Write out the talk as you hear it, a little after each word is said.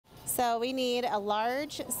So we need a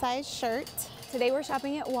large size shirt. Today we're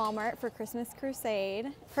shopping at Walmart for Christmas Crusade.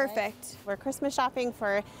 Perfect. We're Christmas shopping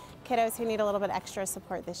for kiddos who need a little bit extra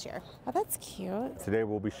support this year. Oh, that's cute. Today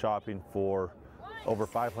we'll be shopping for over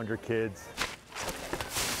 500 kids.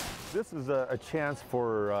 This is a chance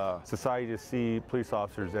for society to see police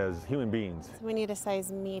officers as human beings. We need a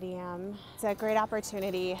size medium. It's a great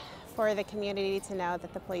opportunity for the community to know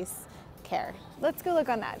that the police care. Let's go look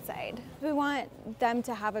on that side. We want them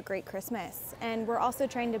to have a great Christmas, and we're also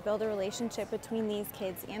trying to build a relationship between these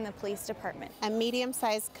kids and the police department. A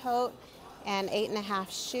medium-sized coat and 8.5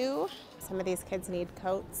 shoe. Some of these kids need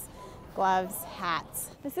coats, gloves,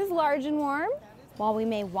 hats. This is large and warm. While we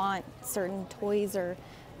may want certain toys or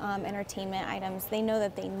entertainment items, they know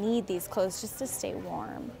that they need these clothes just to stay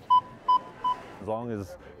warm. As long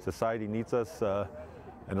as society needs us,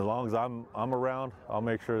 and as long as I'm around, I'll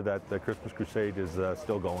make sure that the Christmas Crusade is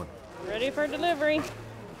still going. Ready for delivery.